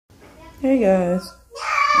Hey guys,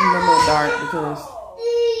 I'm a little dark because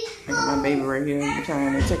I got my baby right here. I'm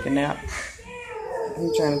trying to take a nap.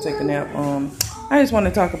 I just want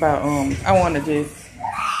to talk about I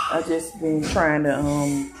just been trying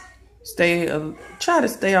to try to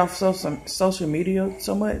stay off social media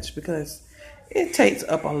so much because it takes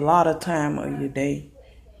up a lot of time of your day,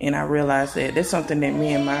 and I realized that that's something that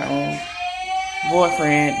me and my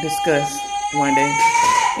boyfriend discussed one day.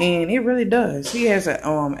 And it really does. He has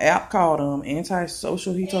an app called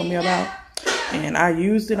Antisocial he told me about. And I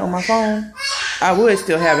used it on my phone. I would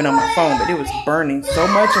still have it on my phone, but it was burning so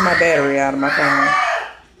much of my battery out of my phone.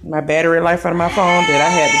 My battery life out of my phone that I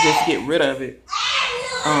had to just get rid of it.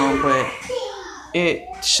 But it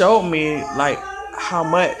showed me like how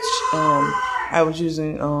much I was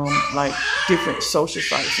using like different social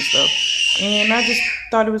sites and stuff. And I just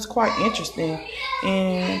thought it was quite interesting.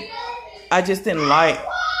 And I just didn't like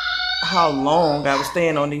how long I was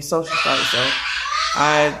staying on these social sites. So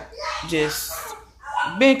I just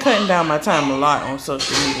been cutting down my time a lot on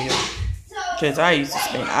social media because I used to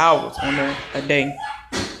spend hours on there a day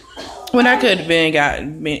when I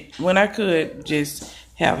could just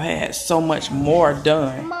have had so much more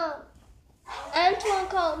done. Mom, Antoine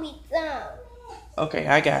called me down. Okay,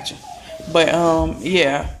 I got you. But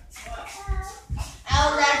yeah.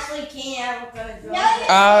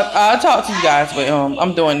 I'll talk to you guys, but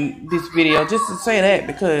I'm doing this video just to say that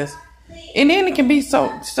because, and then it can be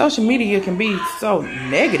social media can be so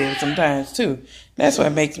negative sometimes too. That's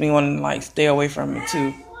what makes me want to like stay away from it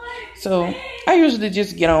too. So I usually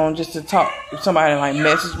just get on just to talk. If somebody like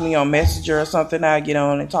message me on Messenger or something, I get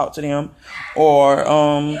on and talk to them, or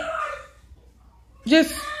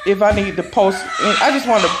just if I need to post. I just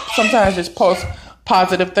want to sometimes just post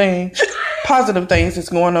positive things that's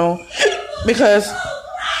going on, because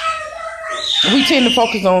we tend to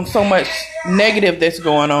focus on so much negative that's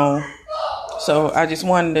going on. So I just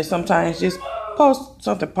wanted to sometimes just post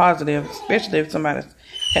something positive, especially if somebody's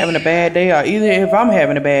having a bad day, or either if I'm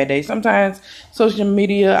having a bad day. Sometimes social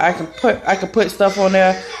media, I can put stuff on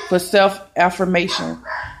there for self-affirmation,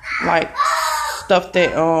 like stuff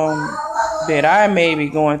that that I may be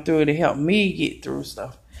going through to help me get through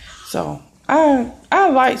stuff. So I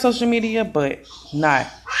like social media, but not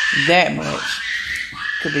that much,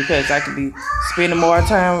 because I can be spending more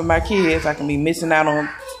time with my kids. I can be missing out on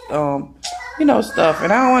stuff,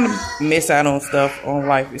 and I don't want to miss out on stuff on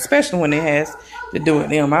life, especially when it has to do with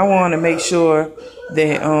them. I want to make sure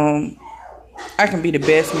that I can be the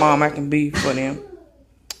best mom I can be for them,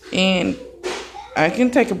 and I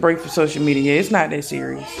can take a break from social media. It's not that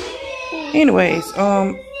serious. Anyways,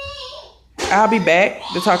 I'll be back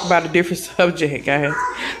to talk about a different subject, guys.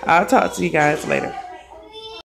 I'll talk to you guys later.